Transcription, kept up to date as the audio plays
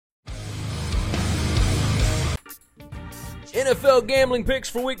NFL gambling picks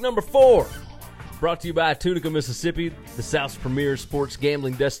for week number 4. Brought to you by Tunica, Mississippi, the South's premier sports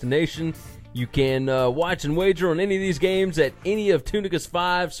gambling destination. You can watch and wager on any of these games at any of Tunica's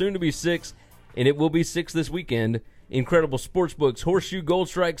 5, soon to be 6, and it will be 6 this weekend. Incredible sportsbooks, Horseshoe, Gold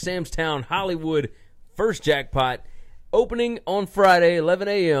Strike, Sam's Town, Hollywood, First Jackpot, opening on Friday, 11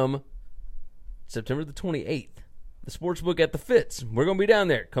 a.m., September the 28th. The sportsbook at the Fitz. We're going to be down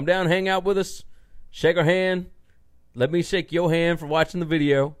there. Come down, hang out with us, shake our hand. Let me shake your hand for watching the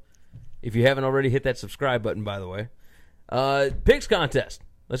video. If you haven't already, hit that subscribe button, by the way. Picks contest.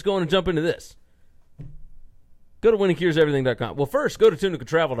 Let's go on and jump into this. Go to winningcureseverything.com. Well, first, go to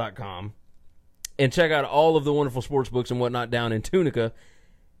tunicatravel.com and check out all of the wonderful sports books and whatnot down in Tunica.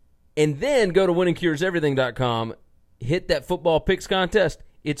 And then go to winningcureseverything.com, hit that football picks contest.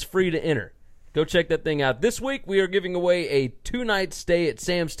 It's free to enter. Go check that thing out. This week, we are giving away a 2-night stay at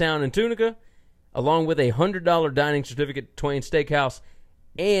Sam's Town in Tunica, along with a $100 dining certificate at Twain Steakhouse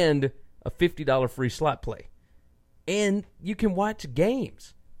and a $50 free slot play. And you can watch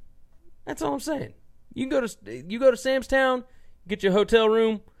games. That's all I'm saying. You go to Sam's Town, get your hotel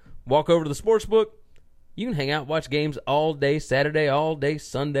room, walk over to the sports book. You can hang out, watch games all day Saturday, all day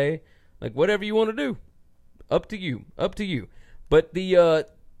Sunday, like whatever you want to do. Up to you. Up to you. But the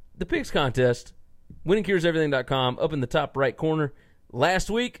picks contest, winningcureseverything.com, up in the top right corner. Last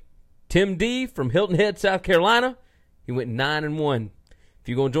week, Tim D from Hilton Head, South Carolina, he went 9-1. If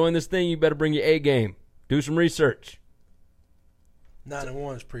you're going to join this thing, you better bring your A game. Do some research.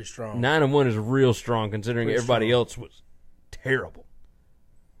 9-1 is pretty strong. 9-1 is real strong considering everybody else was terrible.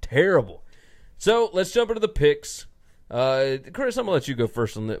 Terrible. So let's jump into the picks. Chris, I'm going to let you go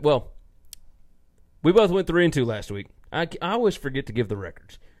first on that. Well, we both went 3-2 last week. I always forget to give the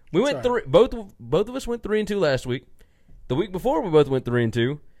records. We went both of us went 3-2 last week. The week before, we both went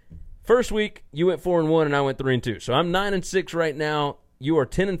 3-2. First week, you went 4-1, and I went 3-2. So I'm 9-6 right now. You are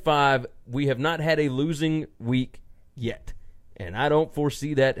 10-5. We have not had a losing week yet, and I don't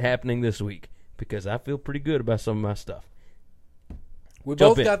foresee that happening this week because I feel pretty good about some of my stuff. We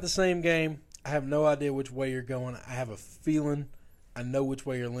both got the same game. I have no idea which way you're going. I have a feeling I know which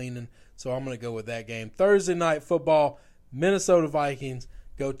way you're leaning, so I'm going to go with that game. Thursday night football, Minnesota Vikings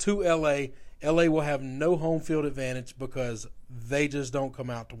go to L.A. L.A. will have no home field advantage because they just don't come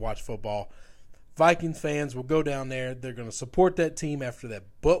out to watch football. Vikings fans will go down there. They're going to support that team after that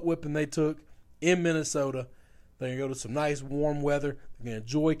butt whipping they took in Minnesota. They're going to go to some nice warm weather. They're going to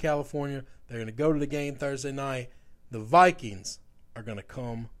enjoy California. They're going to go to the game Thursday night. The Vikings are going to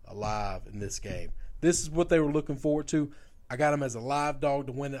come alive in this game. This is what they were looking forward to. I got them as a live dog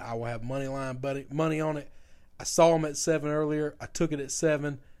to win it. I will have money on it. I saw them at 7 earlier. I took it at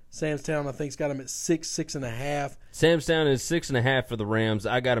 7. Sam's Town, I think, has got them at 6.5. Sam's Town is 6.5 for the Rams.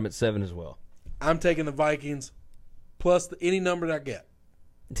 I got them at 7 as well. I'm taking the Vikings plus any number that I get.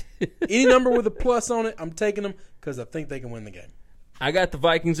 Any number with a plus on it, I'm taking them because I think they can win the game. I got the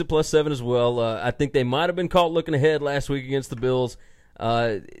Vikings at +7 as well. I think they might have been caught looking ahead last week against the Bills.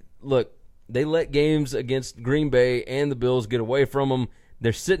 Look, they let games against Green Bay and the Bills get away from them.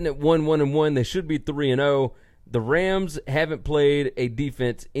 They're sitting at 1-1-1. They should be 3-0. The Rams haven't played a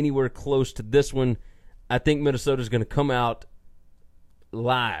defense anywhere close to this one. I think Minnesota's going to come out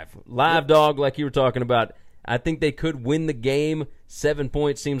live dog like you were talking about. I think they could win the game. 7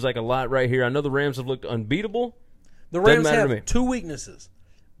 points seems like a lot right here. I know the Rams have looked unbeatable. The Rams have 2 weaknesses.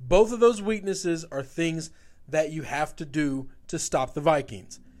 Both of those weaknesses are things that you have to do to stop the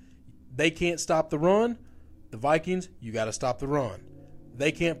Vikings. They can't stop the run. The Vikings, you got to stop the run.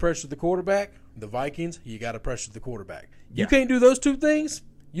 They can't pressure the quarterback. The Vikings, you got to pressure the quarterback. You can't do those 2 things,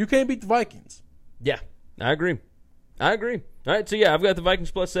 you can't beat the Vikings. Yeah, I agree. All right, so yeah, I've got the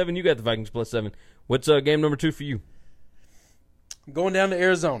Vikings +7. You got the Vikings +7. What's game number 2 for you? I'm going down to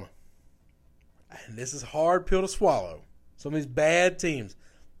Arizona. And this is a hard pill to swallow. Some of these bad teams.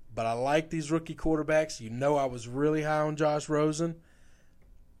 But I like these rookie quarterbacks. You know I was really high on Josh Rosen.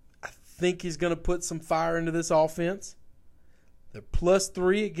 I think he's going to put some fire into this offense. They're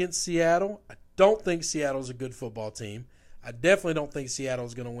 +3 against Seattle. I don't think Seattle's a good football team. I definitely don't think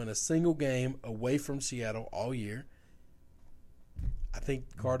Seattle's going to win a single game away from Seattle all year. I think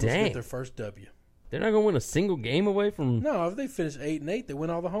the Cardinals get their first W. They're not going to win a single game away from... No, if they finish 8-8, they win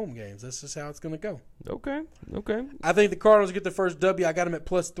all the home games. That's just how it's going to go. Okay. I think the Cardinals get their first W. I got them at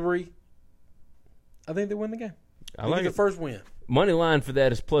 +3. I think they win the game. I like the first win. Money line for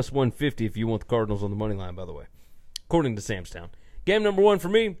that is +150 if you want the Cardinals on the money line, by the way, according to Sam's Town. Game number 1 for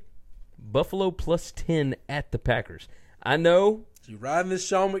me, Buffalo +10 at the Packers. I know... You're riding this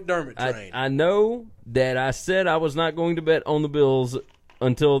Sean McDermott train. I know that I said I was not going to bet on the Bills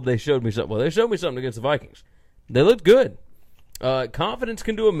until they showed me something. Well, they showed me something against the Vikings. They looked good. Confidence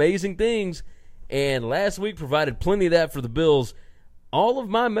can do amazing things, and last week provided plenty of that for the Bills. All of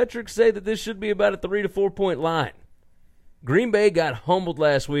my metrics say that this should be about a 3 to 4 point line. Green Bay got humbled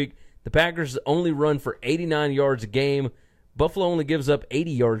last week. The Packers only run for 89 yards a game. Buffalo only gives up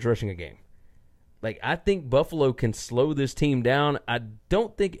 80 yards rushing a game. I think Buffalo can slow this team down. I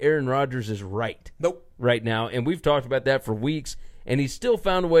don't think Aaron Rodgers is right. Nope. Right now, and we've talked about that for weeks, and he's still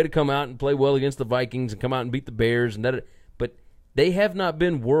found a way to come out and play well against the Vikings and come out and beat the Bears, but they have not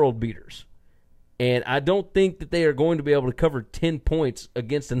been world beaters. And I don't think that they are going to be able to cover 10 points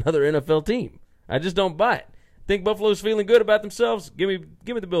against another NFL team. I just don't buy it. I think Buffalo's feeling good about themselves. Give me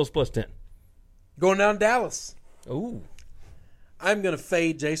the Bills plus 10. Going down to Dallas. Ooh. I'm going to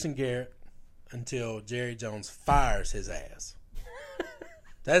fade Jason Garrett until Jerry Jones fires his ass.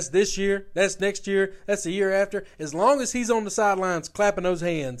 That's this year. That's next year. That's the year after. As long as he's on the sidelines clapping those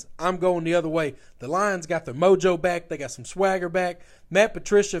hands, I'm going the other way. The Lions got their mojo back. They got some swagger back. Matt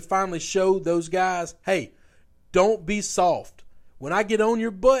Patricia finally showed those guys, hey, don't be soft. When I get on your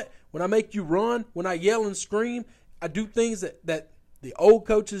butt, when I make you run, when I yell and scream, I do things that the old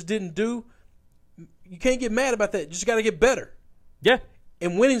coaches didn't do. You can't get mad about that. You just got to get better. Yeah.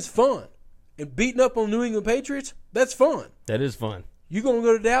 And winning's fun. And beating up on New England Patriots, that's fun. That is fun. You're going to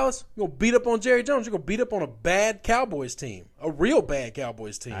go to Dallas, you're going to beat up on Jerry Jones. You're going to beat up on a bad Cowboys team, a real bad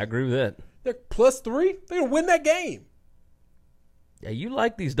Cowboys team. I agree with that. They're +3. They're going to win that game. Yeah, you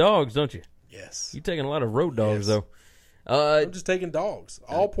like these dogs, don't you? Yes. You're taking a lot of road dogs, though. I'm just taking dogs,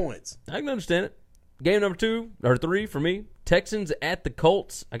 all points. I can understand it. Game number 2 or 3 for me, Texans at the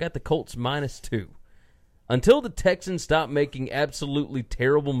Colts. I got the Colts -2. Until the Texans stop making absolutely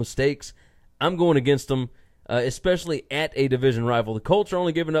terrible mistakes, I'm going against them. Especially at a division rival. The Colts are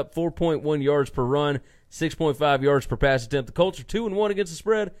only giving up 4.1 yards per run, 6.5 yards per pass attempt. The Colts are 2-1 against the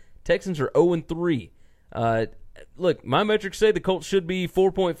spread. Texans are 0-3. Look, my metrics say the Colts should be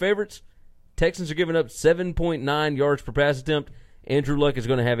 4-point favorites. Texans are giving up 7.9 yards per pass attempt. Andrew Luck is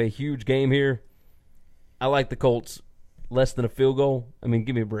going to have a huge game here. I like the Colts less than a field goal. I mean,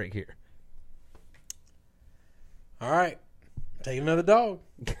 give me a break here. All right. Take another dog.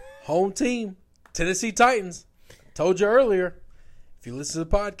 Home team. Tennessee Titans. Told you earlier, if you listen to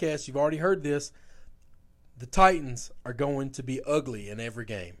the podcast, you've already heard this. The Titans are going to be ugly in every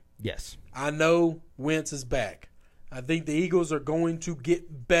game. Yes. I know Wentz is back. I think the Eagles are going to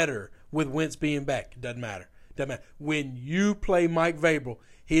get better with Wentz being back. It doesn't matter. When you play Mike Vrabel,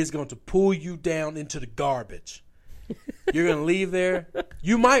 he is going to pull you down into the garbage. You're going to leave there.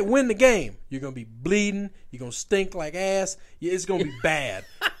 You might win the game. You're going to be bleeding. You're going to stink like ass. It's going to be bad.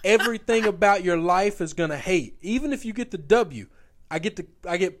 Everything about your life is going to hate. Even if you get the W, I get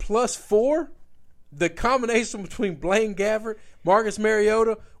 +4. The combination between Blaine Gabbert, Marcus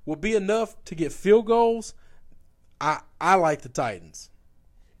Mariota will be enough to get field goals. I like the Titans.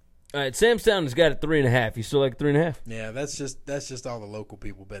 All right, Sam Stown has got it 3.5. You still like 3.5? Yeah, that's just all the local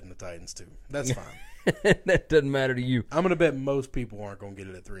people betting the Titans too. That's fine. That doesn't matter to you. I'm going to bet most people aren't going to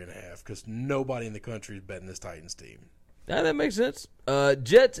get it at 3.5 because nobody in the country is betting this Titans team. That makes sense.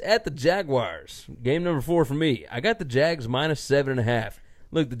 Jets at the Jaguars. Game number 4 for me. I got the Jags -7.5.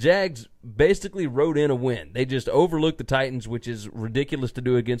 Look, the Jags basically wrote in a win. They just overlooked the Titans, which is ridiculous to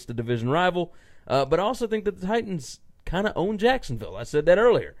do against a division rival. But I also think that the Titans kind of own Jacksonville. I said that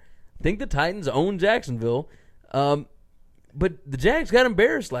earlier. I think the Titans own Jacksonville. But the Jags got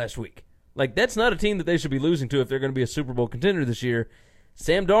embarrassed last week. That's not a team that they should be losing to if they're going to be a Super Bowl contender this year.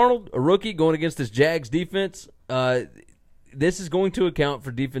 Sam Darnold, a rookie, going against this Jags defense. This is going to account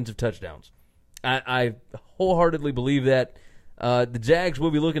for defensive touchdowns. I wholeheartedly believe that. The Jags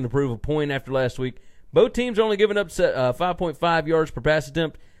will be looking to prove a point after last week. Both teams are only giving up 5.5 yards per pass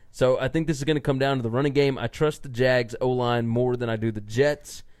attempt, so I think this is going to come down to the running game. I trust the Jags O-line more than I do the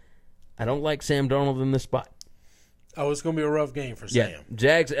Jets. I don't like Sam Darnold in this spot. Oh, it's going to be a rough game for Sam. Yeah,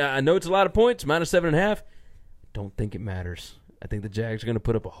 Jags, I know it's a lot of points, -7.5. Don't think it matters. I think the Jags are going to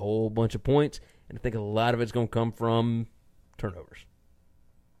put up a whole bunch of points, and I think a lot of it's going to come from turnovers.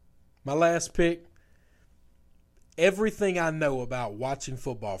 My last pick, everything I know about watching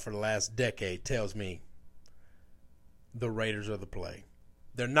football for the last decade tells me the Raiders are the play.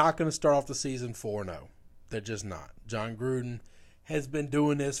 They're not going to start off the season 4-0. They're just not. John Gruden has been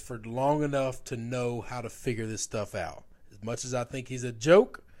doing this for long enough to know how to figure this stuff out. As much as I think he's a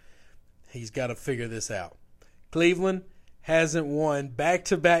joke, he's got to figure this out. Cleveland hasn't won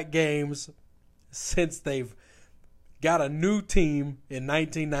back-to-back games since they've got a new team in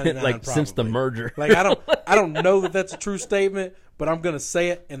 1999. Probably. Since the merger. I don't know that that's a true statement, but I'm going to say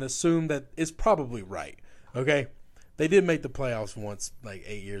it and assume that it's probably right. Okay? They did make the playoffs once,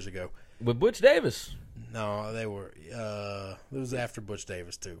 8 years ago. With Butch Davis. No, they were. It was after Butch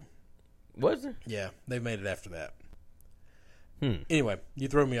Davis too. Was it? Yeah, they made it after that. Anyway, you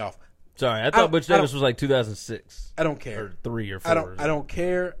threw me off. Sorry, I thought Butch Davis was like 2006. I don't care. Or 3 or 4. I don't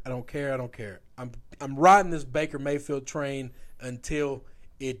care. I'm riding this Baker Mayfield train until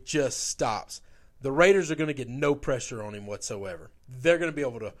it just stops. The Raiders are going to get no pressure on him whatsoever. They're going to be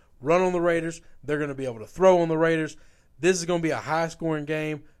able to run on the Raiders. They're going to be able to throw on the Raiders. This is going to be a high-scoring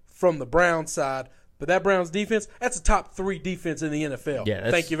game from the Browns side. But that Browns defense, that's a top 3 defense in the NFL. Yeah,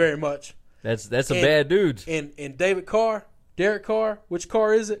 thank you very much. That's a bad dude. And Derek Carr, which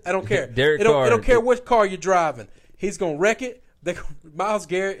car is it? I don't care. Derek Carr. I don't care which car you're driving. He's going to wreck it. Myles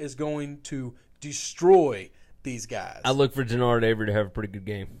Garrett is going to destroy these guys. I look for Jannard Avery to have a pretty good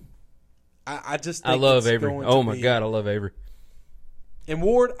game. I just think I love Avery. Oh, my God, I love Avery. And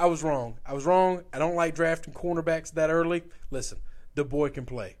Ward, I was wrong. I don't like drafting cornerbacks that early. Listen, the boy can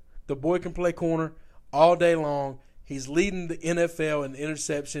play. The boy can play corner all day long. He's leading the NFL in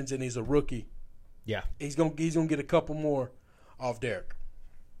interceptions, and he's a rookie. Yeah. He's gonna get a couple more off Derek.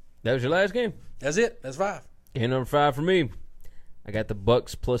 That was your last game? That's it. That's 5. Game number 5 for me. I got the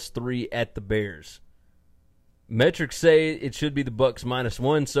Bucs +3 at the Bears. Metrics say it should be the Bucs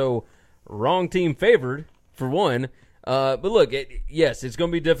 -1, so wrong team favored for one. But look, yes, it's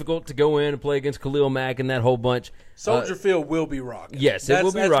going to be difficult to go in and play against Khalil Mack and that whole bunch. Soldier Field will be rocking. Yes, it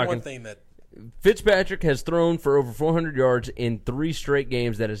will be rocking. That's one thing that Fitzpatrick has thrown for over 400 yards in 3 straight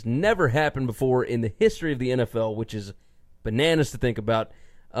games. That has never happened before in the history of the NFL, which is bananas to think about.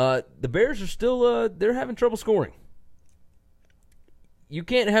 The Bears are still they're having trouble scoring. You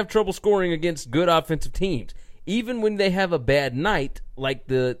can't have trouble scoring against good offensive teams. Even when they have a bad night, like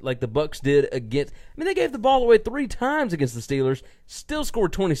the Bucs did against. I mean, they gave the ball away 3 times against the Steelers, still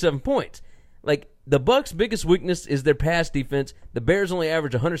scored 27 points. Like, the Bucs' biggest weakness is their pass defense. The Bears only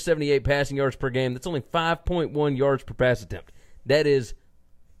average 178 passing yards per game. That's only 5.1 yards per pass attempt. That is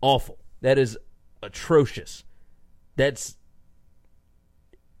awful. That is atrocious. That's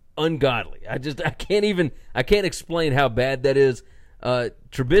ungodly. I can't explain how bad that is.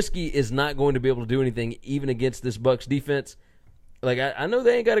 Trubisky is not going to be able to do anything even against this Bucs defense. Like, I know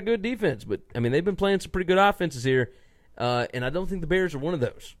they ain't got a good defense, but, I mean, they've been playing some pretty good offenses here, and I don't think the Bears are one of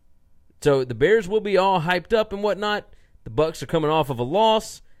those. So the Bears will be all hyped up and whatnot. The Bucs are coming off of a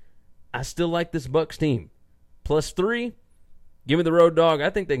loss. I still like this Bucs team. +3, give me the road dog.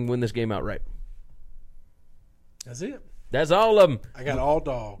 I think they can win this game outright. That's it. That's all of them. I got all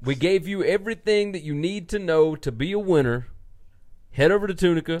dogs. We gave you everything that you need to know to be a winner. Head over to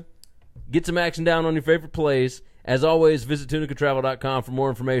Tunica. Get some action down on your favorite plays. As always, visit tunicatravel.com for more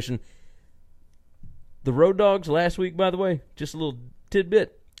information. The Road Dogs last week, by the way, just a little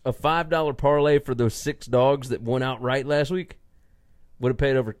tidbit. A $5 parlay for those 6 dogs that won outright last week would have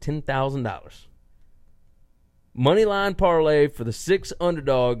paid over $10,000. Moneyline parlay for the 6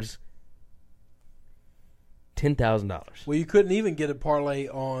 underdogs, $10,000. Well, you couldn't even get a parlay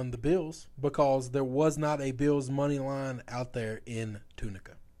on the Bills because there was not a Bills money line out there in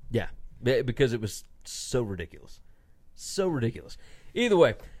Tunica. Yeah, because it was so ridiculous. So ridiculous. Either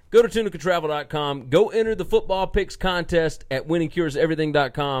way, go to tunicatravel.com. Go enter the football picks contest at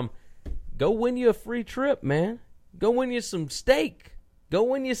winningcureseverything.com. Go win you a free trip, man. Go win you some steak. Go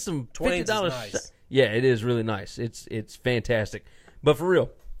win you some $50. Nice. Yeah, it is really nice. It's fantastic. But for real,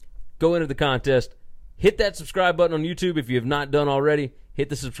 go enter the contest. Hit that subscribe button on YouTube if you have not done already. Hit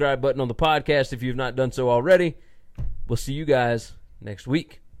the subscribe button on the podcast if you have not done so already. We'll see you guys next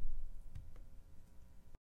week.